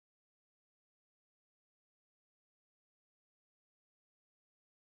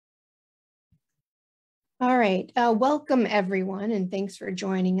All right, welcome everyone, and thanks for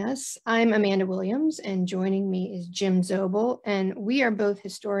joining us. I'm Amanda Williams, and joining me is Jim Zobel, and we are both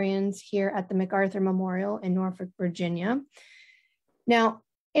historians here at the MacArthur Memorial in Norfolk, Virginia. Now,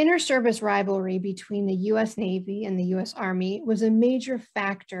 inter-service rivalry between the U.S. Navy and the U.S. Army was a major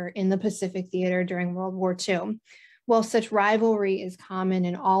factor in the Pacific theater during World War II. While such rivalry is common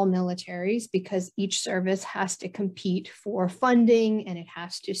in all militaries because each service has to compete for funding and it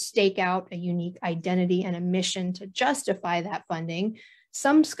has to stake out a unique identity and a mission to justify that funding,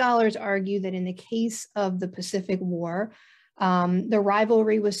 some scholars argue that in the case of the Pacific War, the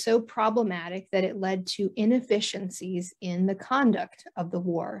rivalry was so problematic that it led to inefficiencies in the conduct of the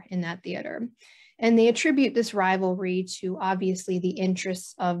war in that theater. And they attribute this rivalry to obviously the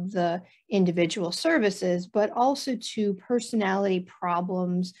interests of the individual services, but also to personality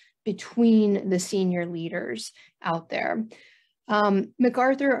problems between the senior leaders out there.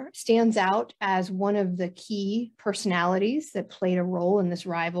 MacArthur stands out as one of the key personalities that played a role in this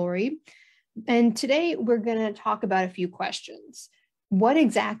rivalry. And today we're going to talk about a few questions. What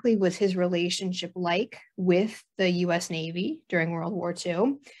exactly was his relationship like with the US Navy during World War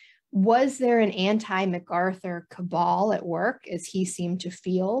II? Was there an anti-MacArthur cabal at work, as he seemed to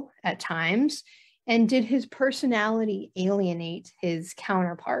feel at times? And did his personality alienate his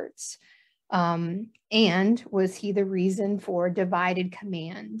counterparts? And was he the reason for divided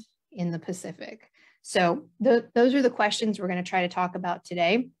command in the Pacific? So those are the questions we're going to try to talk about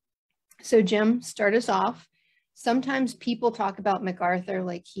today. So Jim, start us off. Sometimes people talk about MacArthur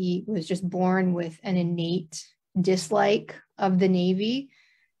like he was just born with an innate dislike of the Navy.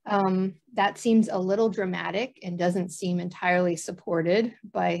 That seems a little dramatic and doesn't seem entirely supported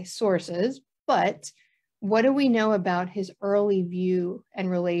by sources, but what do we know about his early view and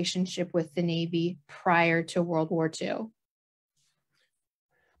relationship with the Navy prior to World War II?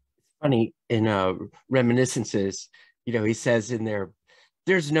 Funny, in Reminiscences, he says in there,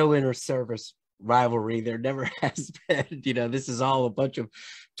 there's no inter-service rivalry. There never has been. This is all a bunch of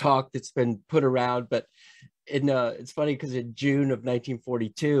talk that's been put around, but it's funny because in June of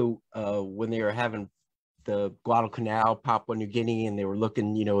 1942, when they were having the Guadalcanal, Papua New Guinea, and they were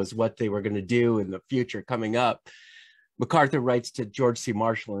looking, as what they were going to do in the future coming up, MacArthur writes to George C.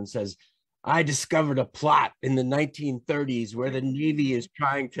 Marshall and says, I discovered a plot in the 1930s where the Navy is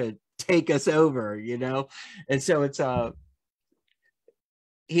trying to take us over, And so it's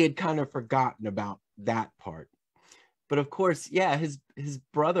he had kind of forgotten about that part. But of course, yeah, his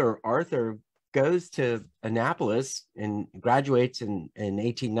brother Arthur goes to Annapolis and graduates in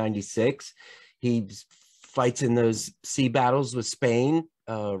 1896. He fights in those sea battles with Spain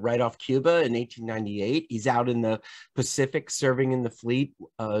right off Cuba in 1898. He's out in the Pacific serving in the fleet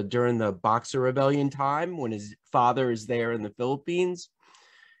during the Boxer Rebellion time when his father is there in the Philippines.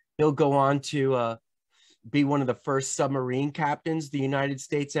 He'll go on to be one of the first submarine captains the United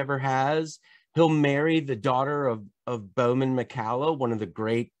States ever has. He'll marry the daughter of Bowman McCalla, one of the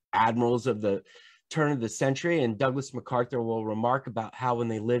great admirals of the turn of the century. And Douglas MacArthur will remark about how when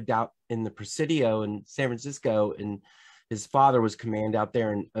they lived out in the Presidio in San Francisco and his father was command out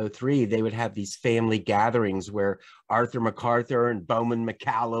there in 2003, they would have these family gatherings where Arthur MacArthur and Bowman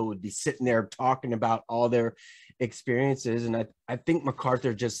McCalla would be sitting there talking about all their experiences. And I think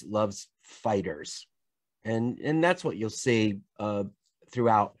MacArthur just loves fighters. And that's what you'll see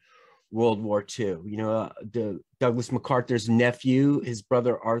throughout World War II. Douglas MacArthur's nephew, his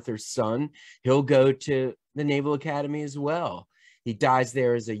brother Arthur's son, he'll go to the Naval Academy as well. He dies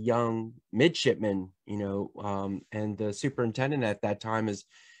there as a young midshipman, and the superintendent at that time is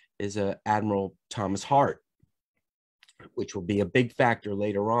Admiral Thomas Hart, which will be a big factor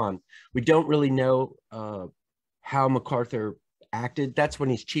later on. We don't really know how MacArthur acted. That's when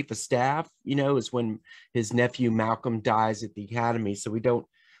he's chief of staff, is when his nephew Malcolm dies at the academy. So we don't,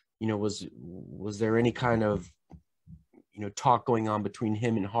 was there any kind of, talk going on between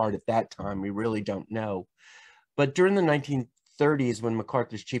him and Hart at that time? We really don't know. But during the 1930s, when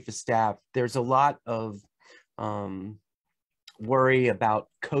MacArthur's chief of staff, there's a lot of worry about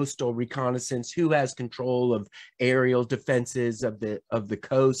coastal reconnaissance, who has control of aerial defenses of the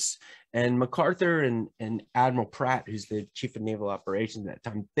coasts. And MacArthur and Admiral Pratt, who's the chief of naval operations at that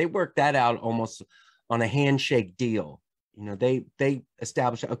time, they worked that out almost on a handshake deal. They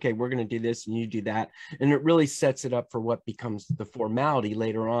establish, okay, we're going to do this and you do that. And it really sets it up for what becomes the formality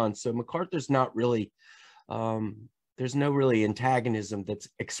later on. So MacArthur's not really, there's no really antagonism that's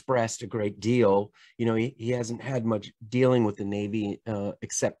expressed a great deal. He hasn't had much dealing with the Navy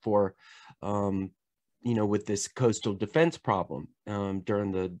except for, with this coastal defense problem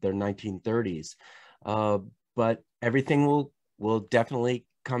during their 1930s. But everything will definitely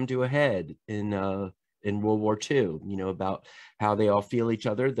come to a head in in World War II, you know, about how they all feel each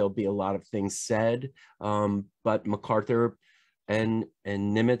other. There'll be a lot of things said, but MacArthur and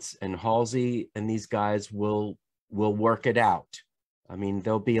Nimitz and Halsey and these guys will work it out. I mean,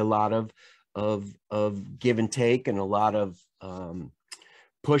 there'll be a lot of give and take and a lot of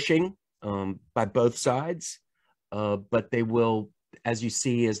pushing by both sides, but they will, as you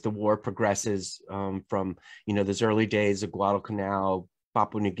see, as the war progresses from, you know, those early days of Guadalcanal,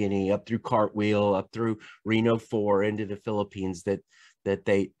 Papua New Guinea, up through Cartwheel, up through Reno 4 into the Philippines, that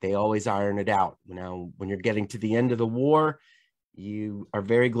they always iron it out. Now, when you're getting to the end of the war, you are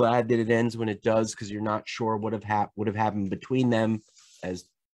very glad that it ends when it does, because you're not sure what would have happened between them as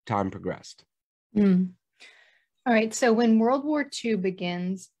time progressed. Mm. All right. So when World War II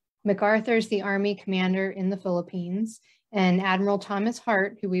begins, MacArthur's the Army commander in the Philippines, and Admiral Thomas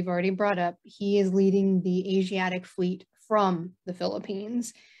Hart, who we've already brought up, he is leading the Asiatic fleet from the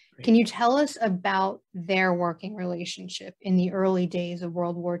Philippines. Right. Can you tell us about their working relationship in the early days of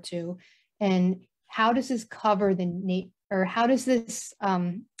World War II, and how does this cover how does this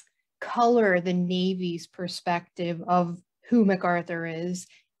color the Navy's perspective of who MacArthur is,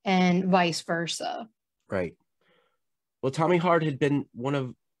 and vice versa? Right. Well, Tommy Hart had been one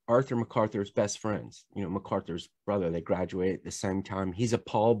of Arthur MacArthur's best friends, you know, MacArthur's brother. They graduated at the same time. He's a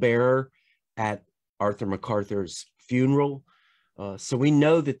pallbearer at Arthur MacArthur's funeral. So we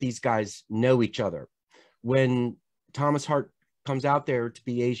know that these guys know each other. When Thomas Hart comes out there to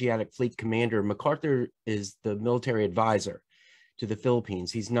be Asiatic Fleet Commander, MacArthur is the military advisor to the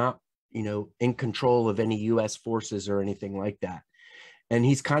Philippines. He's not, you know, in control of any U.S. forces or anything like that. And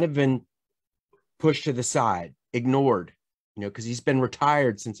he's kind of been pushed to the side, ignored, you know, because he's been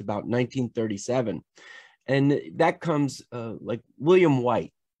retired since about 1937. And that comes, like William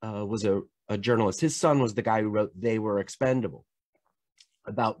White was a journalist. His son was the guy who wrote They Were Expendable,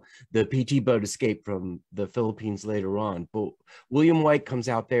 about the PT boat escape from the Philippines later on. But William White comes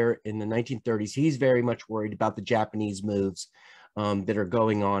out there in the 1930s. He's very much worried about the Japanese moves that are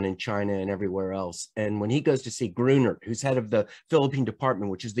going on in China and everywhere else. And when he goes to see Gruner, who's head of the Philippine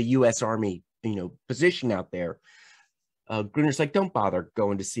Department, which is the U.S. Army, you know, position out there, Gruner's like, don't bother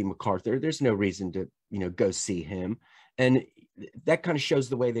going to see MacArthur. There's no reason to, you know, go see him. And that kind of shows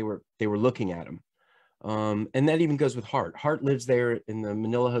the way they were looking at him. And that even goes with Hart. Hart lives there in the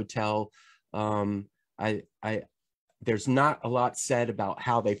Manila Hotel. There's not a lot said about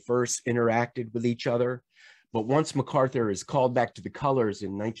how they first interacted with each other, but once MacArthur is called back to the colors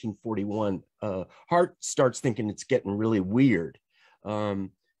in 1941, Hart starts thinking it's getting really weird.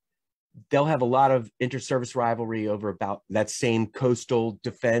 They'll have a lot of inter-service rivalry over about that same coastal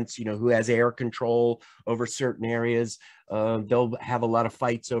defense, you know, who has air control over certain areas. They'll have a lot of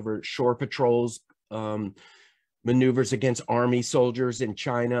fights over shore patrols, maneuvers against army soldiers in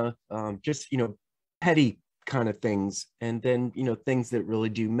China, just, you know, petty kind of things. And then, you know, things that really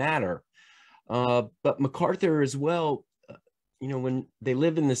do matter. But MacArthur as well, you know, when they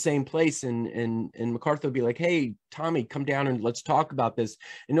live in the same place, and MacArthur will be like, hey, Tommy, come down and let's talk about this.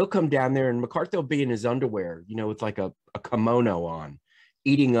 And he'll come down there, and MacArthur will be in his underwear, you know, with like a kimono on,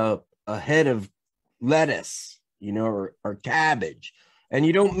 eating a head of lettuce, you know, or cabbage. And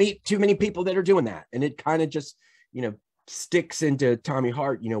you don't meet too many people that are doing that. And it kind of just, you know, sticks into Tommy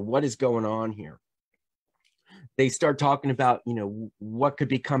Hart, you know, what is going on here? They start talking about, you know, what could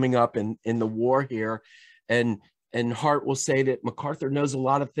be coming up in the war here. And Hart will say that MacArthur knows a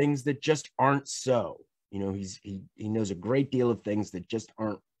lot of things that just aren't so. You know, he knows a great deal of things that just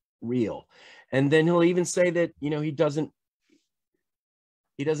aren't real. And then he'll even say that, you know, he doesn't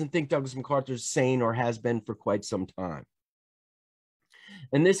think Douglas MacArthur's sane, or has been for quite some time.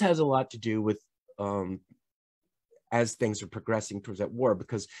 And this has a lot to do with as things are progressing towards that war,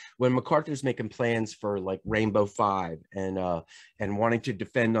 because when MacArthur's making plans for like Rainbow 5 and wanting to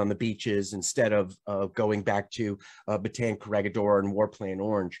defend on the beaches instead of going back to Bataan Corregidor and War Plan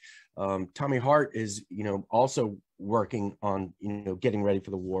Orange, Tommy Hart is, you know, also working on, you know, getting ready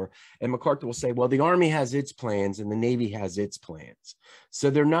for the war. And MacArthur will say, well, the Army has its plans and the Navy has its plans. So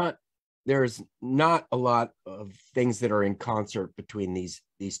there's not a lot of things that are in concert between these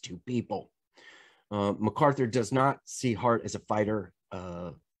two people. MacArthur does not see Hart as a fighter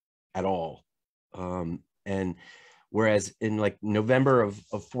at all. And whereas in like November of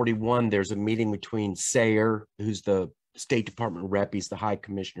 41, there's a meeting between Sayre, who's the State Department rep, he's the High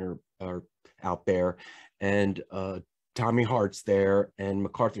Commissioner out there, and Tommy Hart's there, and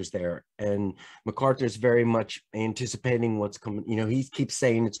MacArthur's there. And MacArthur's very much anticipating what's coming. You know, he keeps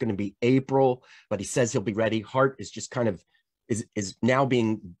saying it's going to be April, but he says he'll be ready. Hart is just kind of is now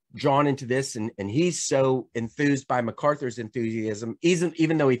being drawn into this, and he's so enthused by MacArthur's enthusiasm,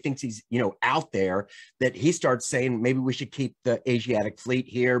 even though he thinks he's, you know, out there, that he starts saying maybe we should keep the Asiatic fleet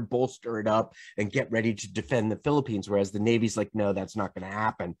here, bolster it up, and get ready to defend the Philippines. Whereas the Navy's like, no, that's not going to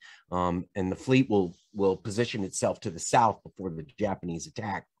happen, and the fleet will position itself to the south before the Japanese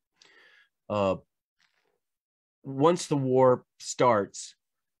attack. Once the war starts,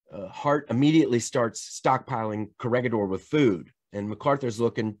 Hart immediately starts stockpiling Corregidor with food, and MacArthur's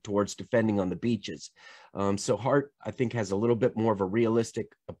looking towards defending on the beaches. So Hart, I think, has a little bit more of a realistic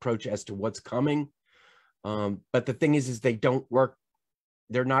approach as to what's coming. But the thing is they don't work.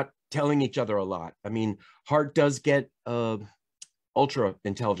 They're not telling each other a lot. I mean, Hart does get ultra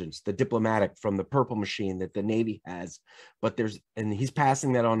intelligence, the diplomatic, from the purple machine that the Navy has, but and he's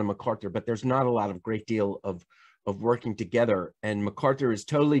passing that on to MacArthur, but there's not a lot of great deal of working together. And MacArthur is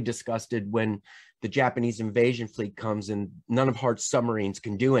totally disgusted when the Japanese invasion fleet comes and none of Hart's submarines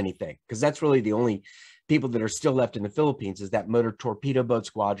can do anything, because that's really the only people that are still left in the Philippines, is that motor torpedo boat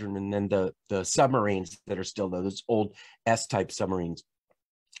squadron, and then the submarines that are still there, those old S-type submarines.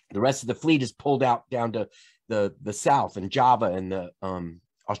 The rest of the fleet is pulled out down to the south and Java and the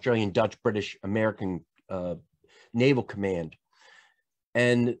Australian, Dutch, British, American naval command.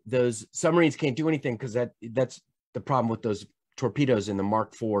 And those submarines can't do anything because that's the problem with those torpedoes in the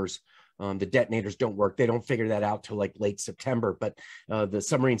Mark IVs. The detonators don't work. They don't figure that out till like late September, but the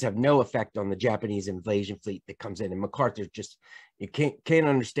submarines have no effect on the Japanese invasion fleet that comes in. And MacArthur just, you can't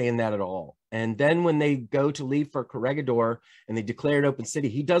understand that at all. And then when they go to leave for Corregidor and they declare it open city,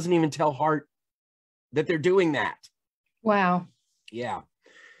 he doesn't even tell Hart that they're doing that. Wow. Yeah.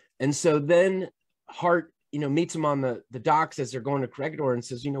 And so then Hart, you know, meets him on the docks as they're going to Corregidor and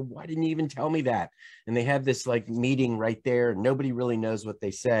says, you know, why didn't you even tell me that? And they have this like meeting right there, and nobody really knows what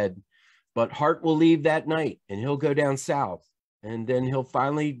they said. But Hart will leave that night and he'll go down south, and then he'll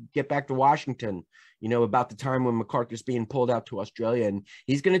finally get back to Washington, you know, about the time when MacArthur's being pulled out to Australia, and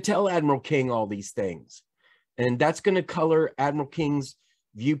he's going to tell Admiral King all these things. And that's going to color Admiral King's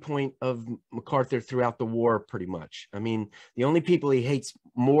viewpoint of MacArthur throughout the war pretty much. I mean, the only people he hates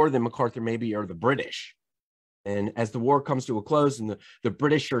more than MacArthur maybe are the British. And as the war comes to a close and the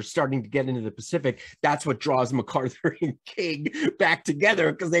British are starting to get into the Pacific, that's what draws MacArthur and King back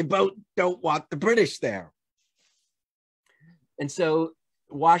together, because they both don't want the British there. And so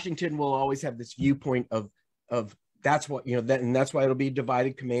Washington will always have this viewpoint of that's what, you know, and that's why it'll be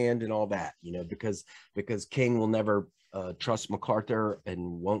divided command and all that, you know, because King will never trust MacArthur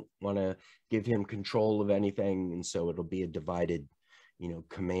and won't want to give him control of anything. And so it'll be a divided, you know,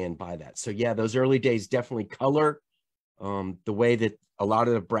 command by that. So yeah, those early days definitely color the way that a lot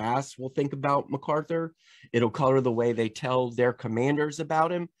of the brass will think about MacArthur. It'll color the way they tell their commanders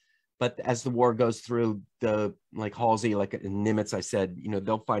about him. But as the war goes through, like Halsey, like in Nimitz, I said, you know,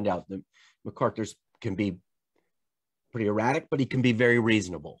 they'll find out that MacArthur's can be pretty erratic, but he can be very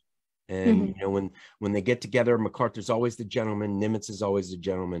reasonable. And you know, when they get together, MacArthur's always the gentleman, Nimitz is always the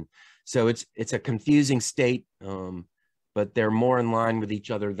gentleman. So it's a confusing state. But they're more in line with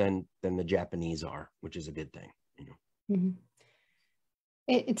each other than the Japanese are, which is a good thing. You know?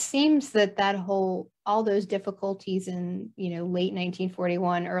 It seems that all those difficulties in, you know, late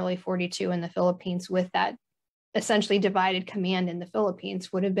 1941, early 42 in the Philippines, with that essentially divided command in the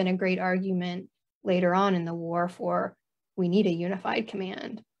Philippines, would have been a great argument later on in the war for, we need a unified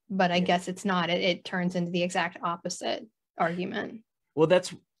command. But I guess it's not. It turns into the exact opposite argument. Well,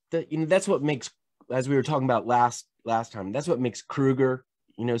 that's what makes, as we were talking about last time, that's what makes Kruger,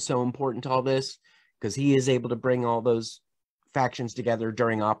 you know, so important to all this, because he is able to bring all those factions together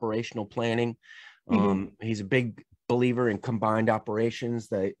during operational planning. He's a big believer in combined operations,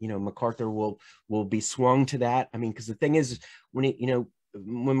 that, you know, MacArthur will be swung to that. I mean, because the thing is, when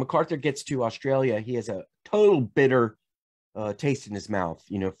MacArthur gets to Australia, he has a total bitter taste in his mouth,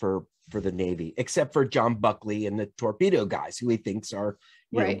 you know, for the Navy, except for John Buckley and the torpedo guys, who he thinks are,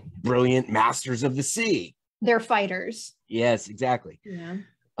 you know, brilliant masters of the sea. They're fighters. Yes, exactly. Yeah.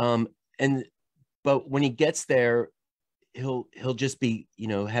 But when he gets there, he'll just be, you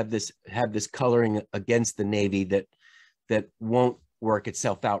know, have this coloring against the Navy that won't work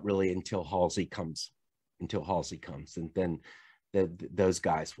itself out really until Halsey comes, and then those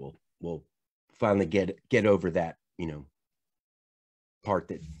guys will finally get over that, you know, part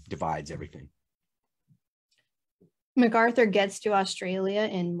that divides everything. MacArthur gets to Australia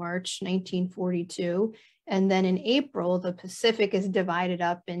in March 1942, and then in April, the Pacific is divided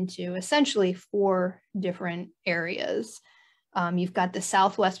up into essentially 4 different areas. You've got the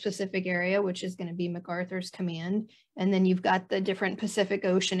Southwest Pacific area, which is going to be MacArthur's command. And then you've got the different Pacific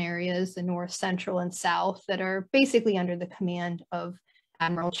Ocean areas, the North, Central, and South, that are basically under the command of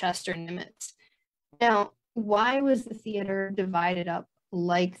Admiral Chester Nimitz. Now, why was the theater divided up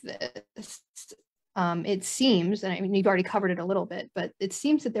like this? It seems, and I mean, you've already covered it a little bit, but it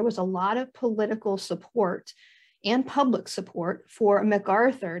seems that there was a lot of political support and public support for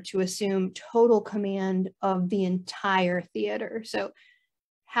MacArthur to assume total command of the entire theater. So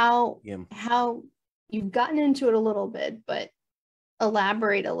how you've gotten into it a little bit, but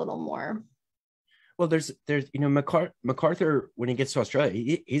elaborate a little more. Well, there's MacArthur, when he gets to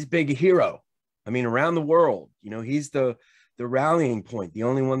Australia, he's a big hero. I mean, around the world, he's the rallying point, the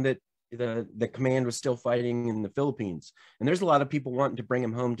only one that the command was still fighting in the Philippines. And there's a lot of people wanting to bring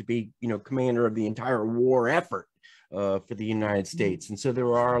him home to be, commander of the entire war effort for the United States. And so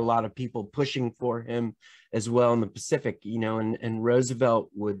there are a lot of people pushing for him as well in the Pacific, and Roosevelt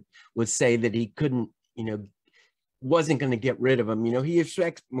would say that he couldn't, wasn't going to get rid of him. He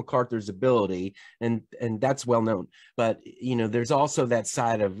respects MacArthur's ability, and that's well known. But, there's also that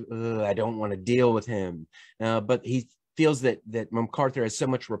side of, I don't want to deal with him. But he feels that MacArthur has so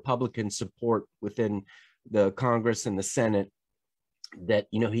much Republican support within the Congress and the Senate that,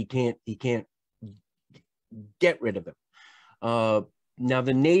 he can't get rid of him. Now,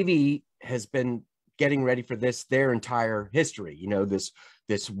 the Navy has been getting ready for their entire history,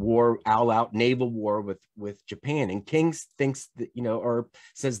 this war, all-out naval war with Japan. And King thinks that, or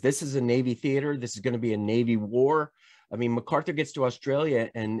says this is a Navy theater, this is going to be a Navy war. I mean, MacArthur gets to Australia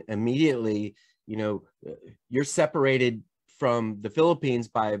and immediately, you're separated from the Philippines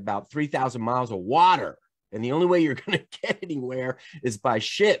by about 3,000 miles of water. And the only way you're going to get anywhere is by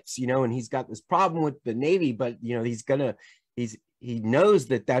ships, and he's got this problem with the Navy, but, he knows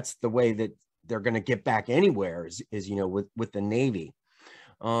that that's the way that they're going to get back anywhere is with the Navy.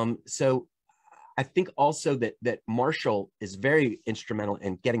 So I think also that Marshall is very instrumental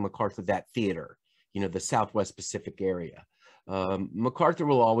in getting MacArthur that theater, the Southwest Pacific area. MacArthur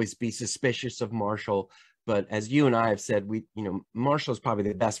will always be suspicious of Marshall, but as you and I have said, Marshall is probably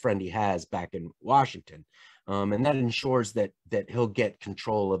the best friend he has back in Washington. And that ensures that he'll get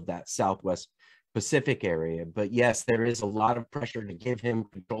control of that Southwest Pacific area. But yes, there is a lot of pressure to give him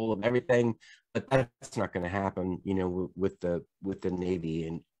control of everything, but that's not going to happen, with the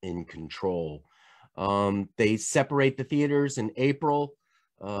Navy in control. They separate the theaters in April.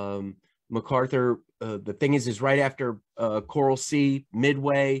 MacArthur, the thing is right after Coral Sea,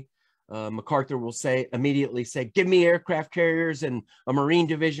 Midway, MacArthur will immediately say, give me aircraft carriers and a Marine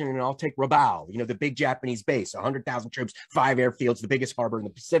division, and I'll take Rabaul, the big Japanese base, 100,000 troops, 5 airfields, the biggest harbor in the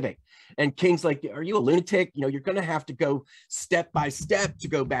Pacific. And King's like, are you a lunatic? You're going to have to go step by step to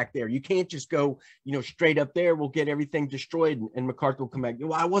go back there. You can't just go, straight up there. We'll get everything destroyed. And MacArthur will come back.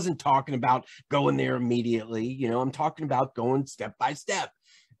 Well, I wasn't talking about going there immediately. I'm talking about going step by step.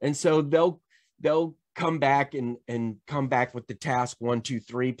 And so they'll come back and come back with the task 1, 2,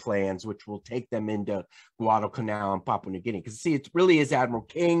 3 plans, which will take them into Guadalcanal and Papua New Guinea. Because see, it really is Admiral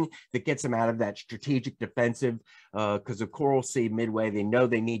King that gets them out of that strategic defensive, because of Coral Sea, Midway, they know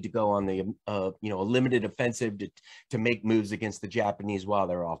they need to go on the a limited offensive to make moves against the Japanese while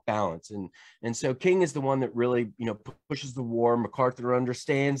they're off balance. And so King is the one that really pushes the war. MacArthur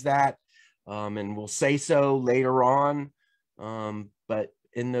understands that, and will say so later on, but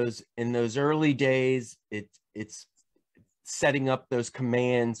in those early days, it's setting up those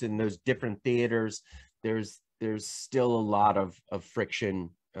commands in those different theaters. There's still a lot of friction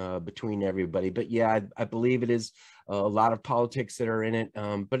between everybody. But yeah, I believe it is a lot of politics that are in it.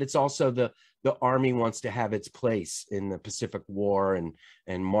 But it's also the Army wants to have its place in the Pacific War,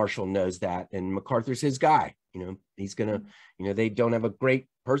 and Marshall knows that, and MacArthur's his guy. He's gonna, they don't have a great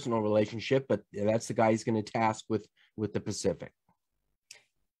personal relationship, but that's the guy he's going to task with the Pacific.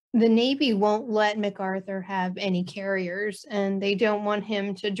 The Navy won't let MacArthur have any carriers, and they don't want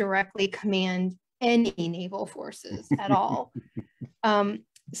him to directly command any naval forces at all.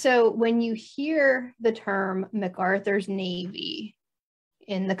 So when you hear the term MacArthur's Navy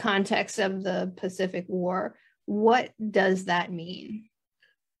in the context of the Pacific War, what does that mean?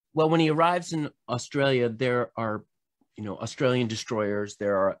 Well, when he arrives in Australia, there are, Australian destroyers,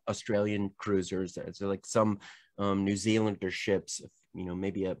 there are Australian cruisers, there's like some New Zealander ships,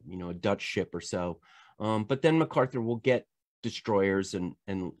 maybe a Dutch ship or so, but then MacArthur will get destroyers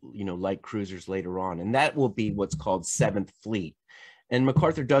and light cruisers later on, and that will be what's called 7th Fleet, and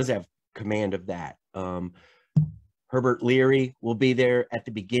MacArthur does have command of that. Herbert Leary will be there at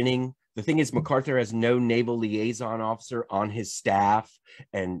the beginning, The thing is, MacArthur has no naval liaison officer on his staff.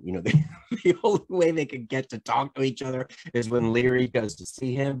 And, you know, the only way they can get to talk to each other is when Leary goes to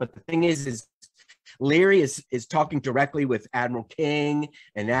see him. But the thing is Leary is talking directly with Admiral King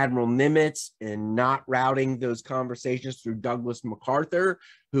and Admiral Nimitz and not routing those conversations through Douglas MacArthur,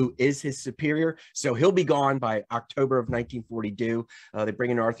 who is his superior. So he'll be gone by October of 1942. They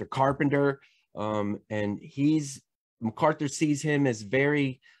bring in Arthur Carpenter, and MacArthur sees him as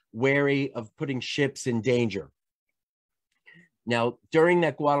very wary of putting ships in danger. Now, during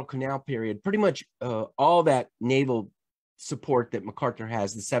that Guadalcanal period, pretty much all that naval support that MacArthur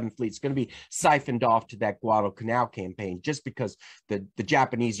has, the 7th Fleet, is going to be siphoned off to that Guadalcanal campaign, just because the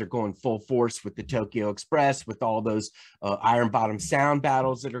Japanese are going full force with the Tokyo Express, with all those Iron Bottom Sound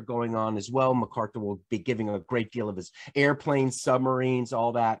battles that are going on as well. MacArthur will be giving a great deal of his airplanes, submarines,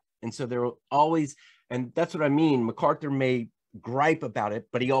 all that. And so there will always, and that's what I mean, MacArthur may gripe about it,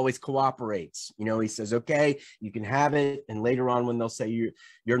 but he always cooperates. You know, he says, okay, you can have it. And later on, when they'll say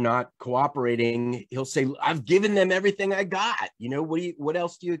you're not cooperating, he'll say, I've given them everything I got. You know, what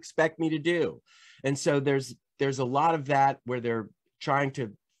else do you expect me to do? And so there's a lot of that where they're trying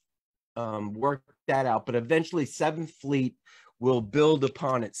to work that out, but eventually 7th Fleet will build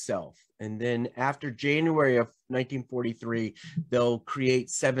upon itself. And then after January of 1943, they'll create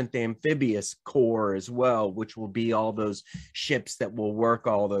 7th Amphibious Corps as well, which will be all those ships that will work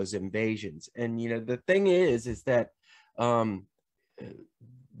all those invasions. And, you know, the thing is that the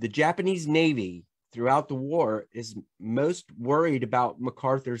Japanese Navy throughout the war is most worried about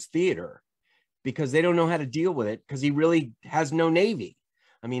MacArthur's theater, because they don't know how to deal with it, because he really has no Navy.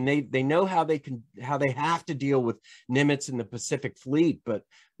 I mean, they know how they have to deal with Nimitz and the Pacific Fleet, but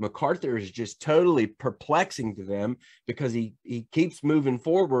MacArthur is just totally perplexing to them, because he keeps moving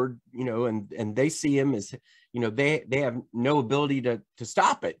forward, you know, and they see him as, you know, they have no ability to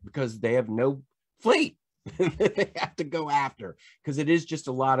stop it, because they have no fleet. They have to go after, because it is just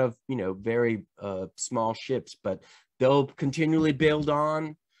a lot of, you know, very small ships, but they'll continually build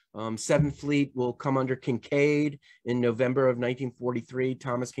on. 7th Fleet will come under Kincaid in November of 1943.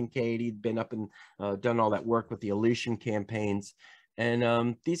 Thomas Kincaid, he'd been up and done all that work with the Aleutian campaigns.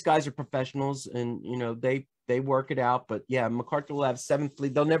 And these guys are professionals, and, you know, they work it out. But yeah, MacArthur will have 7th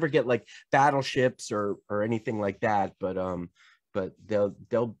Fleet. They'll never get like battleships or anything like that. But they'll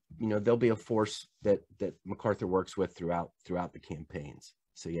you know, they'll be a force that MacArthur works with throughout the campaigns.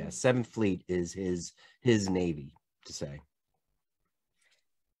 So yeah, 7th Fleet is his Navy, to say.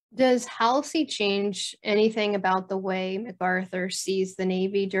 Does Halsey change anything about the way MacArthur sees the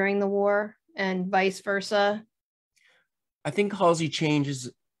Navy during the war, and vice versa? I think Halsey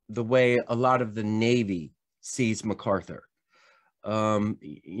changes the way a lot of the Navy sees MacArthur. You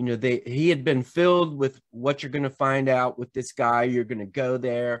know, he had been filled with what you're going to find out with this guy. You're going to go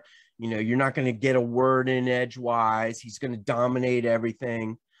there, you know, you're not going to get a word in edgewise. He's going to dominate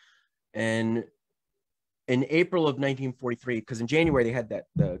everything. And in April of 1943, because in January they had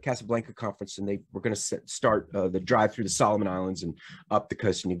the Casablanca conference, and they were going to start the drive through the Solomon Islands and up the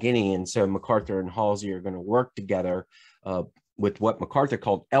coast of New Guinea. And so MacArthur and Halsey are going to work together with what MacArthur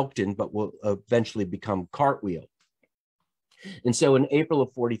called Elkton, but will eventually become Cartwheel. And so in April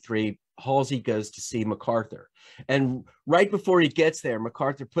of 43, Halsey goes to see MacArthur. And right before he gets there,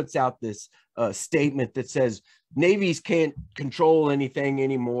 MacArthur puts out this statement that says, navies can't control anything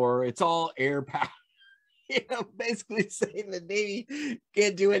anymore. It's all air power. You know, basically saying the Navy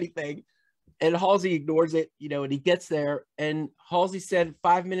can't do anything. And Halsey ignores it, you know, and he gets there. And Halsey said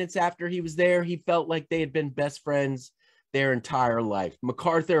 5 minutes after he was there, he felt like they had been best friends their entire life.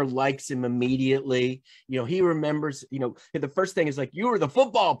 MacArthur likes him immediately. You know, he remembers, you know, the first thing is like, you were the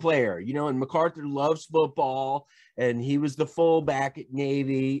football player, you know, and MacArthur loves football, and he was the fullback at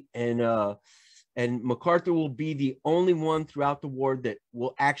Navy. And MacArthur will be the only one throughout the war that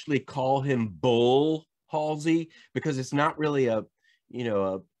will actually call him Bull Halsey, because it's not really a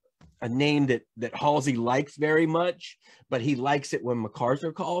name that Halsey likes very much, but he likes it when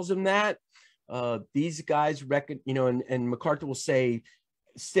MacArthur calls him that. These guys reckon, you know, and MacArthur will say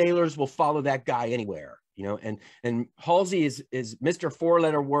sailors will follow that guy anywhere, you know, and Halsey is Mr.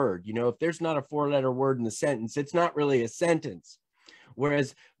 4-letter word. You know, if there's not a 4-letter word in the sentence, it's not really a sentence.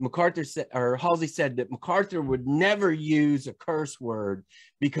 Whereas Halsey said that MacArthur would never use a curse word,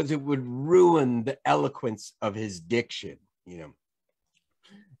 because it would ruin the eloquence of his diction, you know.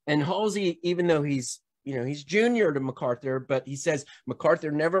 And Halsey, even though he's junior to MacArthur, but he says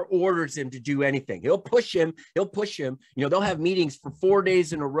MacArthur never orders him to do anything. He'll push him. You know, they'll have meetings for 4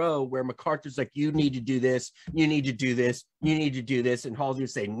 days in a row where MacArthur's like, you need to do this, you need to do this, you need to do this. And Halsey would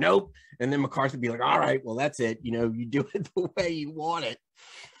say, nope. And then MacArthur would be like, all right, well, that's it. You know, you do it the way you want it.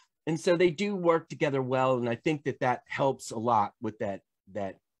 And so they do work together well. And I think that that helps a lot with that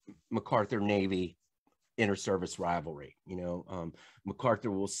MacArthur Navy inter-service rivalry.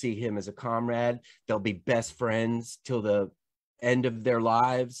 MacArthur will see him as a comrade. They'll be best friends till the end of their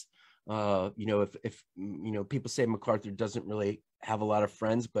lives. If people say MacArthur doesn't really have a lot of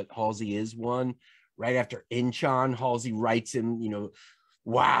friends, but Halsey is one. Right after Inchon, Halsey writes him,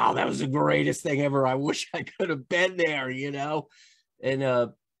 wow, that was the greatest thing ever. I wish I could have been there, And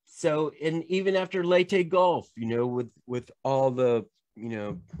and even after Leyte Gulf, with all the,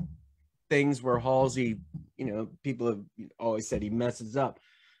 things where Halsey, people have always said he messes up.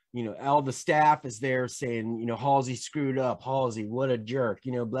 All the staff is there saying, Halsey screwed up. Halsey, what a jerk,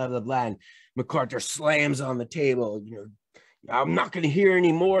 blah, blah, blah. And MacArthur slams on the table, I'm not going to hear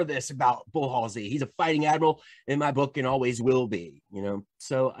any more of this about Bull Halsey. He's a fighting admiral in my book and always will be,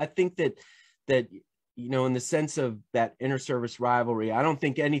 So I think that in the sense of that inter-service rivalry, I don't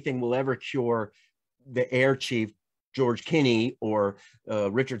think anything will ever cure the Air Chief, George Kinney, or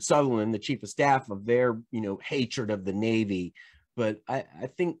Richard Sutherland, the Chief of Staff, of their, hatred of the Navy. But I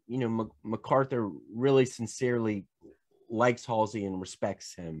think, MacArthur really sincerely likes Halsey and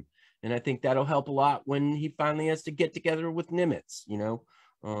respects him. And I think that'll help a lot when he finally has to get together with Nimitz,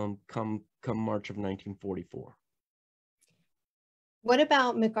 come March of 1944. What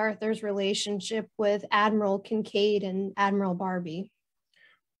about MacArthur's relationship with Admiral Kincaid and Admiral Barbie?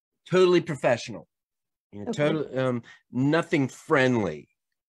 Totally professional, Okay. totally, nothing friendly.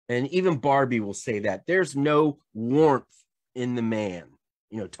 And even Barbie will say that there's no warmth in the man,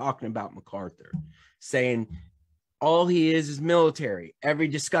 talking about MacArthur, saying all he is military. Every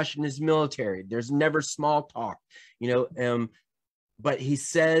discussion is military. There's never small talk, but he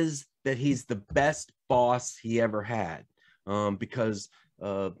says that he's the best boss he ever had, because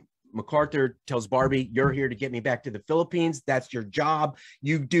MacArthur tells Barbie, you're here to get me back to the Philippines. That's your job.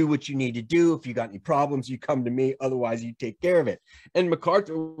 You do what you need to do. If you got any problems, you come to me. Otherwise, you take care of it. And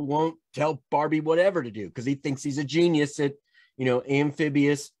MacArthur won't tell Barbie whatever to do because he thinks he's a genius at,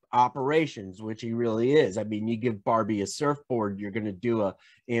 amphibious operations, which he really is. I mean, you give Barbie a surfboard, you're going to do a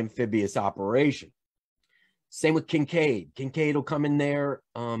amphibious operation. Same with Kincaid. Kincaid will come in there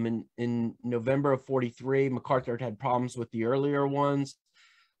in November of 43. MacArthur had problems with the earlier ones.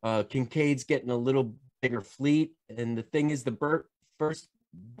 Kincaid's getting a little bigger fleet. And the thing is, the first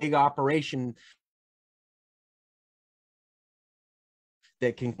big operation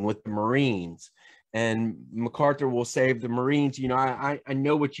that can with the Marines. And MacArthur will save the Marines. I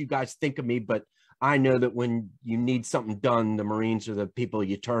know what you guys think of me, but I know that when you need something done, the Marines are the people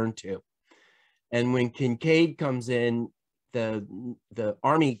you turn to. And when Kincaid comes in, the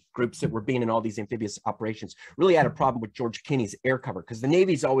Army groups that were being in all these amphibious operations really had a problem with George Kinney's air cover, because the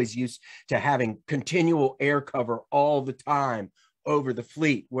Navy's always used to having continual air cover all the time over the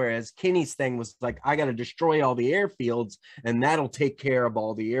fleet, whereas Kinney's thing was like, I got to destroy all the airfields and that'll take care of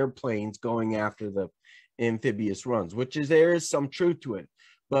all the airplanes going after the amphibious runs, there is some truth to it.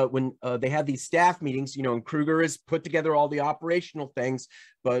 But when they have these staff meetings, and Kruger has put together all the operational things,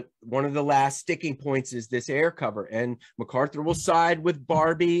 but one of the last sticking points is this air cover, and MacArthur will side with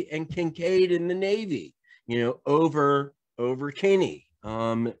Barbie and Kincaid in the Navy, over Kinney.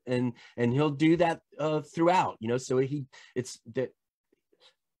 And he'll do that throughout, so it's that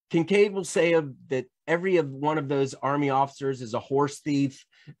Kincaid will say that every one of those Army officers is a horse thief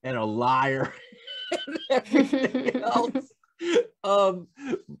and a liar and everything else.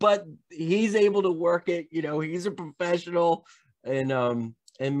 But he's able to work it, he's a professional, and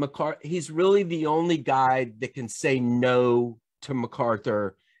MacArthur, he's really the only guy that can say no to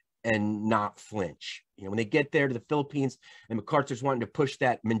MacArthur and not flinch. When they get there to the Philippines and MacArthur's wanting to push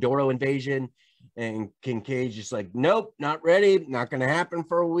that Mindoro invasion, and Kincaid's just like, nope, not ready, not going to happen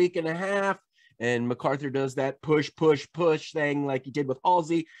for a week and a half. And MacArthur does that push thing like he did with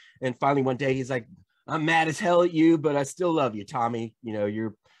Halsey. And finally one day he's like, I'm mad as hell at you, but I still love you, Tommy.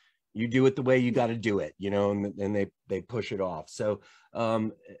 You do it the way you got to do it, and they push it off. So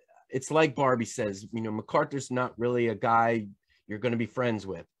it's like Barbie says, MacArthur's not really a guy you're going to be friends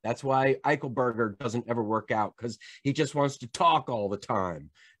with. That's why Eichelberger doesn't ever work out, because he just wants to talk all the time.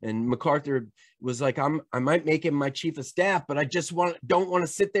 And MacArthur was like, I might make him my chief of staff, but I just don't want to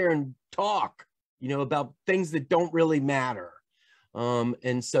sit there and talk, about things that don't really matter.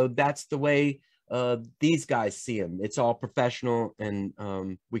 And so that's the way these guys see him. It's all professional, and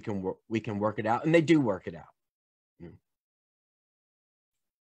we can work it out, and they do work it out.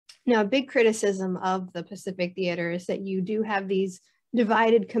 Now, a big criticism of the Pacific Theater is that you do have these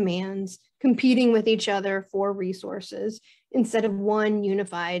divided commands competing with each other for resources instead of one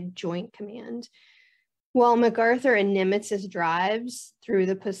unified joint command. While MacArthur and Nimitz's drives through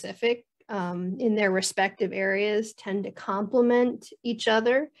the Pacific in their respective areas tend to complement each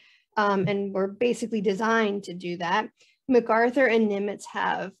other, and were basically designed to do that, MacArthur and Nimitz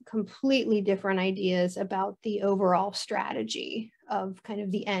have completely different ideas about the overall strategy of kind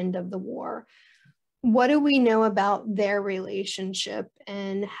of the end of the war. What do we know about their relationship,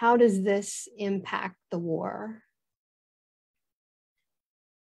 and how does this impact the war?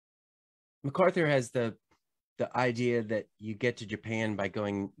 MacArthur has the idea that you get to Japan by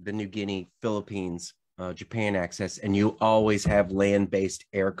going the New Guinea, Philippines, Japan access, and you always have land-based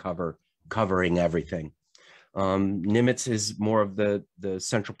air cover covering everything. Nimitz is more of the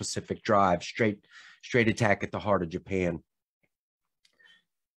Central Pacific drive, straight attack at the heart of Japan.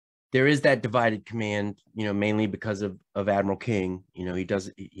 There is that divided command, mainly because of Admiral King. He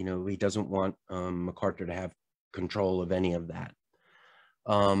doesn't want MacArthur to have control of any of that.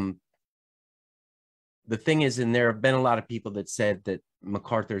 The thing is, and there have been a lot of people that said that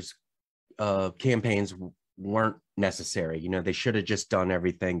MacArthur's campaigns weren't necessary. They should have just done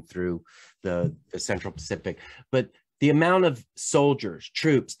everything through the Central Pacific. But the amount of soldiers,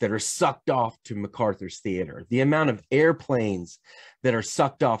 troops that are sucked off to MacArthur's theater, the amount of airplanes that are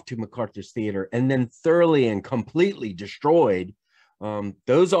sucked off to MacArthur's theater and then thoroughly and completely destroyed,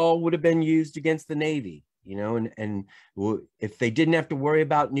 those all would have been used against the Navy. And if they didn't have to worry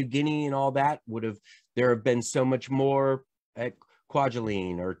about New Guinea and all that, there have been so much more at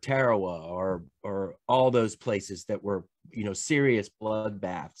Kwajalein or Tarawa or all those places that were, serious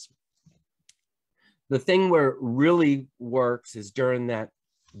bloodbaths. The thing where it really works is during that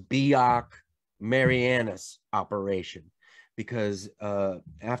Biak Marianas operation, because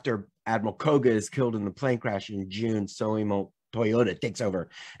after Admiral Koga is killed in the plane crash in June, Soimo Toyota takes over,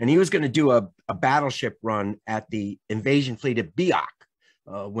 and he was going to do a battleship run at the invasion fleet at Biak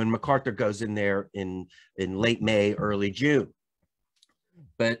when MacArthur goes in there in late May, early June.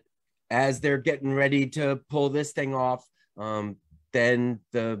 But as they're getting ready to pull this thing off, then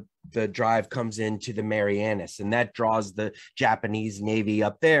the drive comes into the Marianas, and that draws the Japanese Navy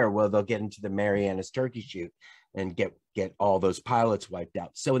up there. Well, they'll get into the Marianas turkey shoot and get all those pilots wiped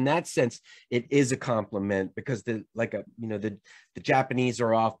out. So in that sense, it is a compliment, because the Japanese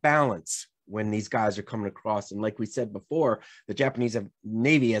are off balance when these guys are coming across. And like we said before, the Japanese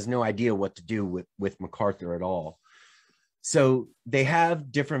Navy has no idea what to do with MacArthur at all. So they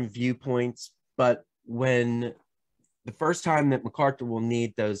have different viewpoints, but when the first time that MacArthur will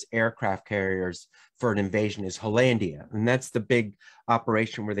need those aircraft carriers for an invasion is Hollandia. And that's the big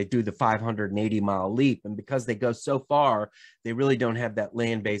operation where they do the 580-mile leap. And because they go so far, they really don't have that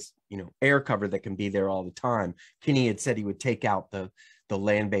land-based, air cover that can be there all the time. Kinney had said he would take out the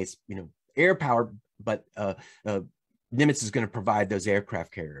land-based, air power, but Nimitz is going to provide those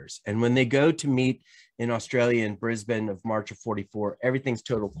aircraft carriers. And when they go to meet in Australia in Brisbane of March of 44, everything's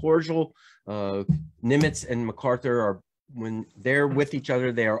total cordial. Nimitz and MacArthur when they're with each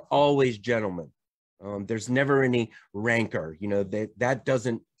other, they are always gentlemen. There's never any rancor, that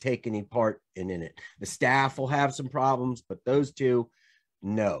doesn't take any part in it. The staff will have some problems, but those two,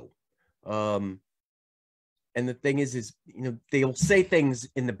 no. And the thing is, they'll say things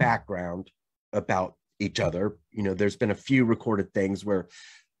in the background about each other. There's been a few recorded things where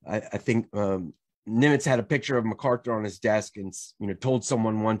I think Nimitz had a picture of MacArthur on his desk and, told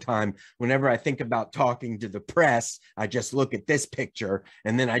someone one time, whenever I think about talking to the press, I just look at this picture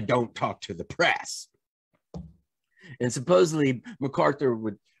and then I don't talk to the press. And supposedly MacArthur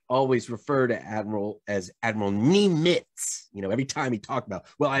would always refer to Admiral as Admiral Nimitz, every time he talked about,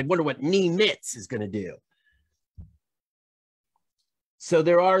 well, I wonder what Nimitz is going to do. So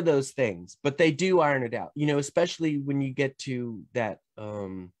there are those things, but they do iron it out, especially when you get to that,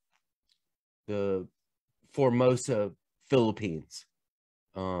 the Formosa, Philippines,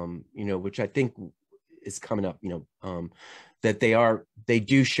 which I think is coming up, that they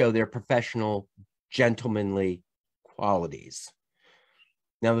do show their professional, gentlemanly qualities.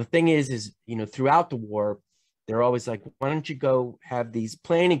 Now, the thing is, throughout the war, they're always like, why don't you go have these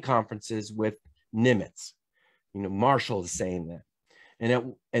planning conferences with Nimitz? Marshall is saying that.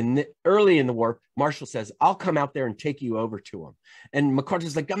 And early in the war, Marshall says, I'll come out there and take you over to him. And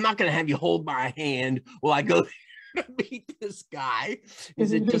MacArthur's like, I'm not going to have you hold my hand while I go to meet this guy. He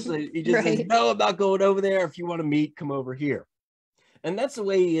just says, no, I'm not going over there. If you want to meet, come over here. And that's the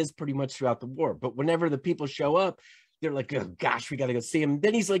way he is pretty much throughout the war. But whenever the people show up, they're like, oh gosh, we got to go see him.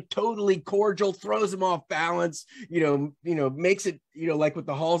 Then he's like totally cordial, throws him off balance, makes it, like with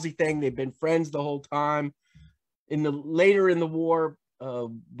the Halsey thing, they've been friends the whole time. Later in the war,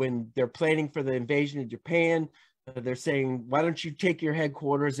 when they're planning for the invasion of Japan, they're saying, why don't you take your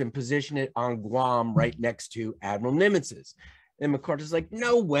headquarters and position it on Guam right next to Admiral Nimitz's? And MacArthur's like,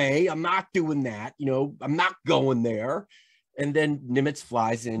 no way, I'm not doing that. You know, I'm not going there. And then Nimitz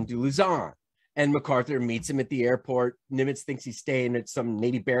flies into Luzon. And MacArthur meets him at the airport. Nimitz thinks he's staying at some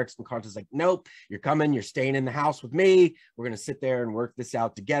Navy barracks. MacArthur's like, nope, you're coming. You're staying in the house with me. We're going to sit there and work this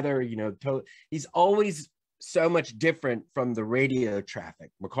out together. You know, he's always so much different from the radio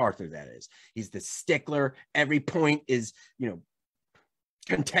traffic. MacArthur, that is. He's the stickler. Every point is, you know,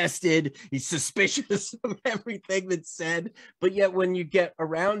 contested. He's suspicious of everything that's said. But yet when you get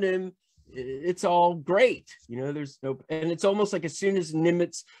around him, it's all great, you know. There's no, and it's almost like as soon as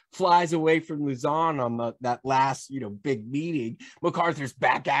Nimitz flies away from Luzon on that last, you know, big meeting, MacArthur's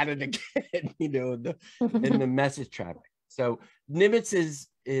back at it again, you know, in the message traffic. So Nimitz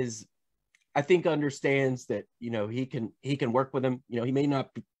is I think understands that, you know, he can work with him. You know, he may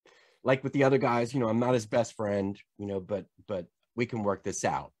not be like with the other guys, you know, I'm not his best friend, you know, but we can work this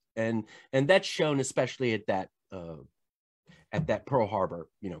out, and that's shown especially at that Pearl Harbor,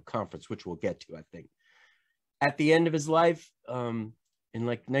 you know, conference, which we'll get to, I think. At the end of his life, in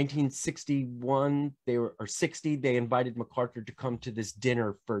like 1961, or 60, they invited MacArthur to come to this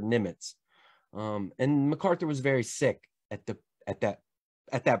dinner for Nimitz. And MacArthur was very sick at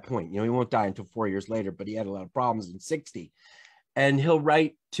that point. You know, he won't die until 4 years later, but he had a lot of problems in 60. And he'll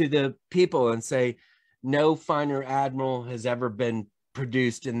write to the people and say, no finer admiral has ever been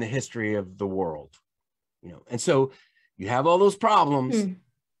produced in the history of the world. You know, and so you have all those problems,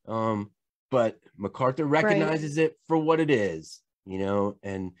 but MacArthur recognizes it for what it is, you know,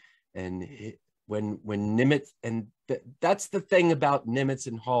 and when Nimitz, and that's the thing about Nimitz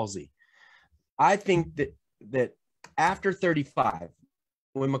and Halsey. I think that after 35,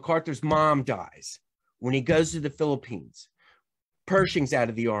 when MacArthur's mom dies, when he goes to the Philippines, Pershing's out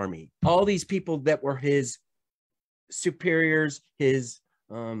of the army, all these people that were his superiors, his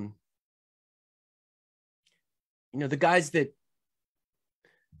you know, the guys that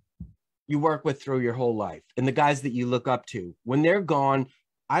you work with through your whole life and the guys that you look up to, when they're gone,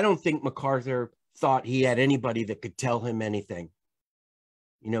 I don't think MacArthur thought he had anybody that could tell him anything.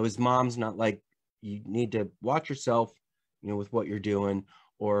 You know, his mom's not like, you need to watch yourself, you know, with what you're doing,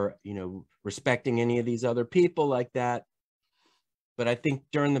 or, you know, respecting any of these other people like that. But I think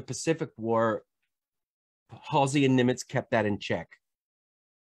during the Pacific War, Halsey and Nimitz kept that in check,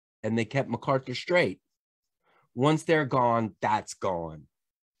 and they kept MacArthur straight. Once they're gone, that's gone.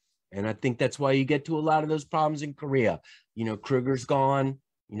 And I think that's why you get to a lot of those problems in Korea. You know, Kruger's gone,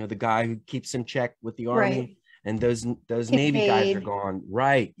 you know, the guy who keeps in check with the army, right. And those Navy guys are gone.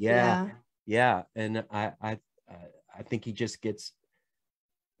 Right. Yeah. And I think he just gets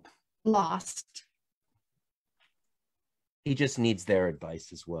lost. He just needs their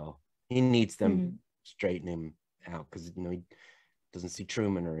advice as well. He needs them straighten him out, because, you know, he doesn't see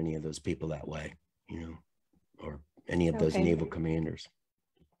Truman or any of those people that way, you know, or any of those naval commanders.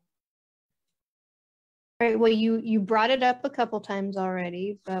 All right. Well, you brought it up a couple times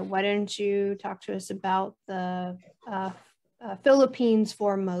already, but why don't you talk to us about the Philippines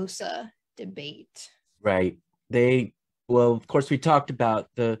Formosa debate? Right. Well, of course, we talked about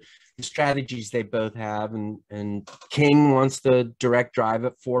the strategies they both have, and King wants the direct drive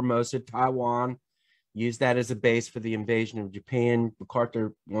at Formosa, Taiwan, use that as a base for the invasion of Japan.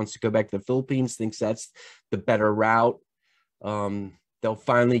 MacArthur wants to go back to the Philippines, thinks that's the better route. They'll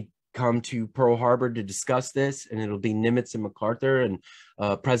finally come to Pearl Harbor to discuss this, and it'll be Nimitz and MacArthur and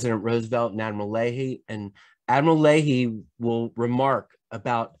President Roosevelt and Admiral Leahy. And Admiral Leahy will remark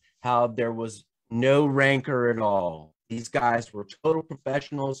about how there was no rancor at all. These guys were total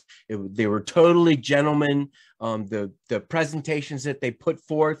professionals. They were totally gentlemen. The presentations that they put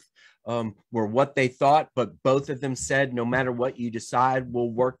forth were what they thought, but both of them said, no matter what you decide,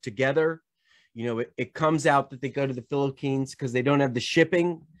 we'll work together. You know, it comes out that they go to the Philippines because they don't have the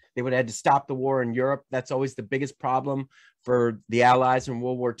shipping. They would have had to stop the war in Europe. That's always the biggest problem for the Allies in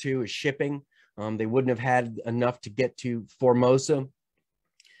World War II, is shipping. They wouldn't have had enough to get to Formosa.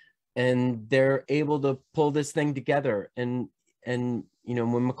 And they're able to pull this thing together. And you know,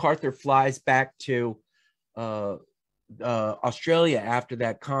 when MacArthur flies back to Australia after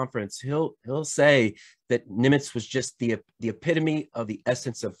that conference, he'll say that Nimitz was just the epitome of the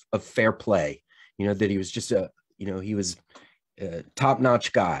essence of fair play. You know, that he was just he was a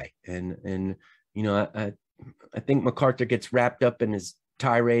top-notch guy. And you know, I think MacArthur gets wrapped up in his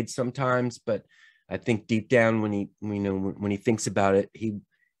tirade sometimes, but I think deep down when he thinks about it, he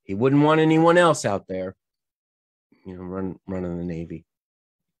wouldn't want anyone else out there, you know, running the Navy.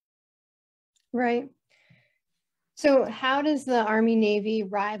 Right. So how does the Army-Navy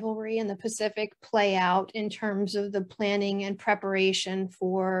rivalry in the Pacific play out in terms of the planning and preparation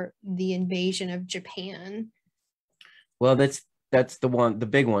for the invasion of Japan? Well, that's the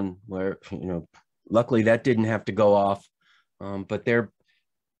big one where, luckily that didn't have to go off. But they're,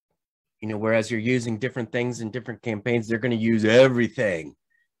 whereas you're using different things in different campaigns, they're going to use everything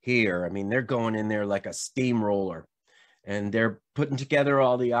here. I mean, they're going in there like a steamroller, and they're putting together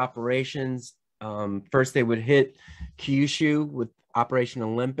all the operations. First, they would hit Kyushu with Operation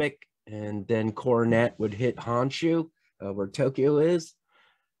Olympic, and then Coronet would hit Honshu, where Tokyo is.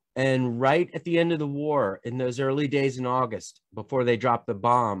 And right at the end of the war, in those early days in August, before they dropped the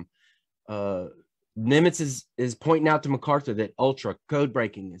bomb, Nimitz is pointing out to MacArthur that ultra code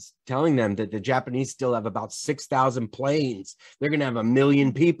breaking is telling them that the Japanese still have about 6,000 planes. They're going to have 1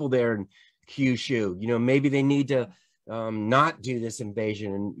 million people there in Kyushu. Maybe they need to not do this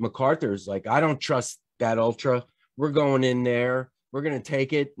invasion. And MacArthur's like, I don't trust that ultra. We're going in there. We're going to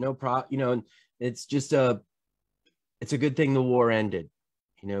take it. No problem. It's just it's a good thing the war ended,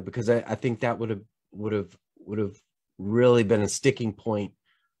 because I think that would have really been a sticking point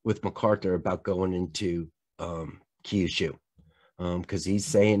with MacArthur about going into Kyushu, because he's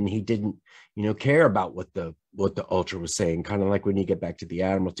saying he didn't, care about what the ultra was saying. Kind of like when you get back to the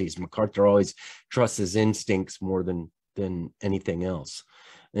Admiralties, MacArthur always trusts his instincts more than anything else.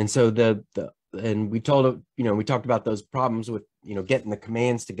 And so and we talked about those problems with getting the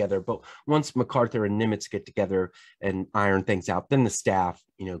commands together. But once MacArthur and Nimitz get together and iron things out, then the staff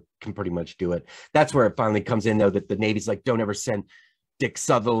can pretty much do it. That's where it finally comes in, though, that the Navy's like, don't ever send Dick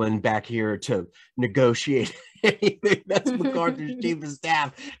Sutherland back here to negotiate anything. That's MacArthur's chief of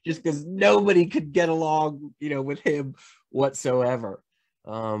staff, just because nobody could get along, with him whatsoever.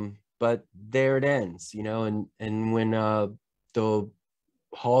 But there it ends, and when the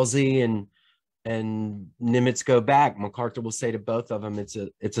Halsey and Nimitz go back, MacArthur will say to both of them,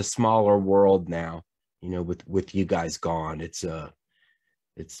 it's a smaller world now, with you guys gone. It's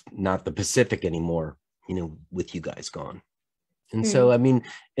not the Pacific anymore, with you guys gone. And so, I mean,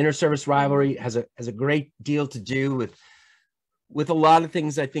 inter-service rivalry has a great deal to do with a lot of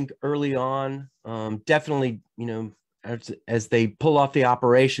things, I think, early on. Definitely, as they pull off the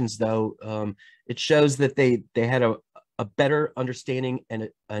operations, though, it shows that they had a better understanding and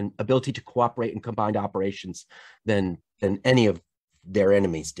an ability to cooperate in combined operations than any of their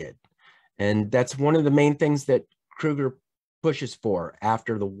enemies did. And that's one of the main things that Kruger pushes for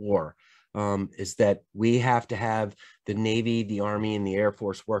after the war. Is that we have to have the Navy, the Army, and the Air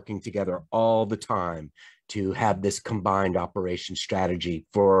Force working together all the time to have this combined operation strategy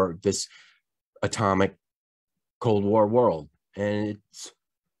for this atomic Cold War world. And it's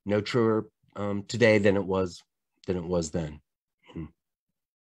no truer today than it was then.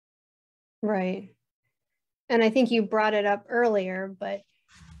 Right. And I think you brought it up earlier, but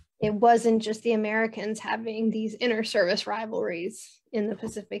it wasn't just the Americans having these inter-service rivalries in the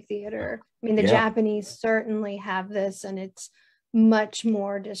Pacific theater. I mean, the Japanese certainly have this, and it's much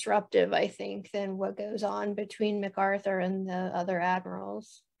more disruptive, I think, than what goes on between MacArthur and the other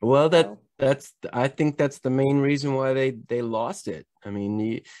admirals. Well, I think that's the main reason why they lost it. I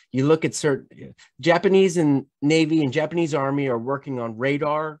mean, you look at certain Japanese and Navy and Japanese Army are working on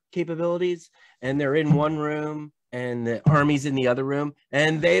radar capabilities, and they're in one room, and the Army's in the other room,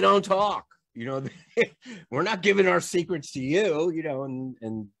 and they don't talk. We're not giving our secrets to you,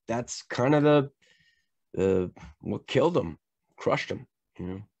 and that's kind of the what killed them, crushed them.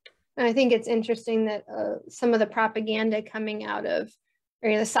 And I think it's interesting that some of the propaganda coming out of,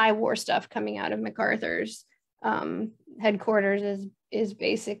 or the Psy-War stuff coming out of MacArthur's headquarters is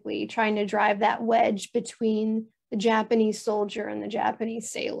basically trying to drive that wedge between the Japanese soldier and the Japanese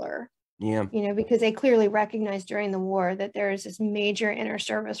sailor. Yeah. Because they clearly recognized during the war that there is this major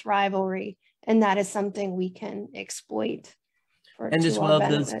inter-service rivalry, and that is something we can exploit. And as well,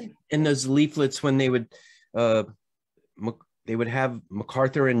 those leaflets, when they would have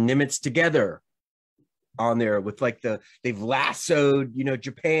MacArthur and Nimitz together on there with like they've lassoed,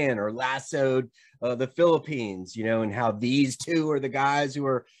 Japan or lassoed the Philippines, and how these two are the guys who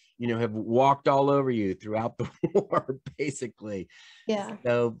are, have walked all over you throughout the war, basically. Yeah.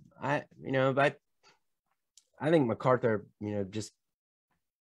 So I think MacArthur, just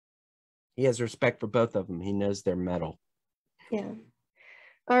he has respect for both of them. He knows their mettle. Yeah.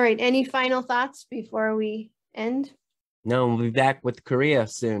 All right. Any final thoughts before we end? No, we'll be back with Korea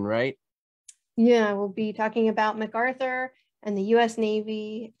soon, right? Yeah, we'll be talking about MacArthur and the U.S.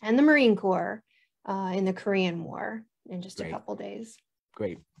 Navy and the Marine Corps in the Korean War in just a couple days.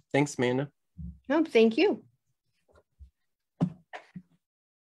 Great. Thanks, Amanda. No, thank you.